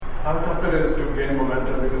How tough it is to gain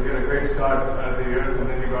momentum because you had a great start at the year and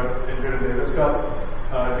then you got injured in the Davis Cup.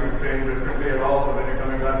 Do you train differently at all when you're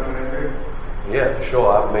coming back from an injury? Yeah, for sure.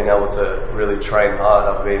 I haven't been able to really train hard.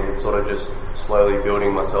 I've been sort of just slowly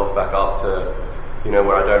building myself back up to,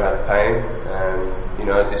 where I don't have pain. And,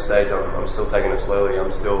 at this stage I'm still taking it slowly.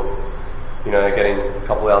 I'm still, getting a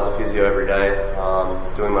couple hours of physio every day,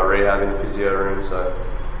 doing my rehab in the physio room. So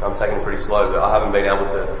I'm taking it pretty slow, but I haven't been able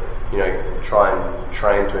to, try and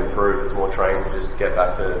train to improve. It's more training to just get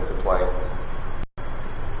back to playing.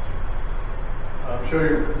 I'm sure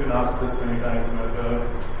you've been asked this many times, but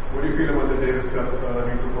what do you feel about the Davis Cup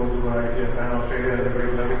being proposed by ITF? And Australia has a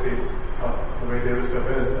great legacy of the way Davis Cup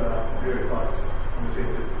is. What are your thoughts on the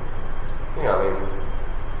changes? Yeah,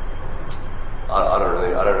 I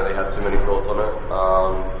don't really have too many thoughts on it.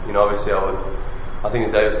 Obviously I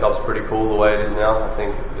think the Davis Cup's pretty cool the way it is now. I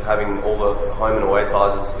think having all the home and away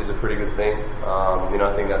ties is a pretty good thing.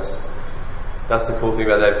 I think that's the cool thing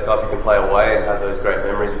about the Davis Cup. You can play away and have those great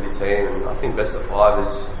memories with your team. And I think best of 5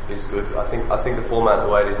 is good. I think the format the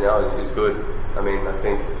way it is now is good. I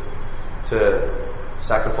think to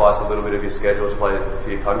sacrifice a little bit of your schedule to play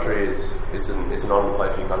for your country it's an honour to play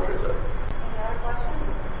for your country. So. Any other questions?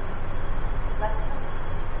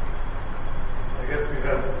 I guess we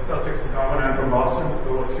have Celtics in common and from Boston,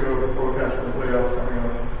 so what's your forecast for the playoffs coming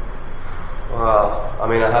up?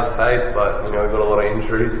 I have faith, but we've got a lot of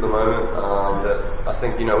injuries at the moment. That I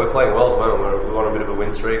think we're playing well at the moment. We're on a bit of a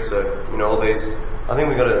win streak, so all these. I think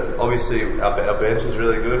we've got to obviously our bench is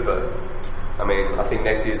really good, but I think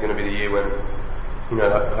next year is going to be the year when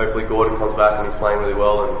hopefully Gordon comes back and he's playing really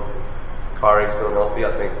well, and Kyrgios feeling healthy.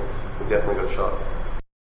 I think we've definitely got a shot.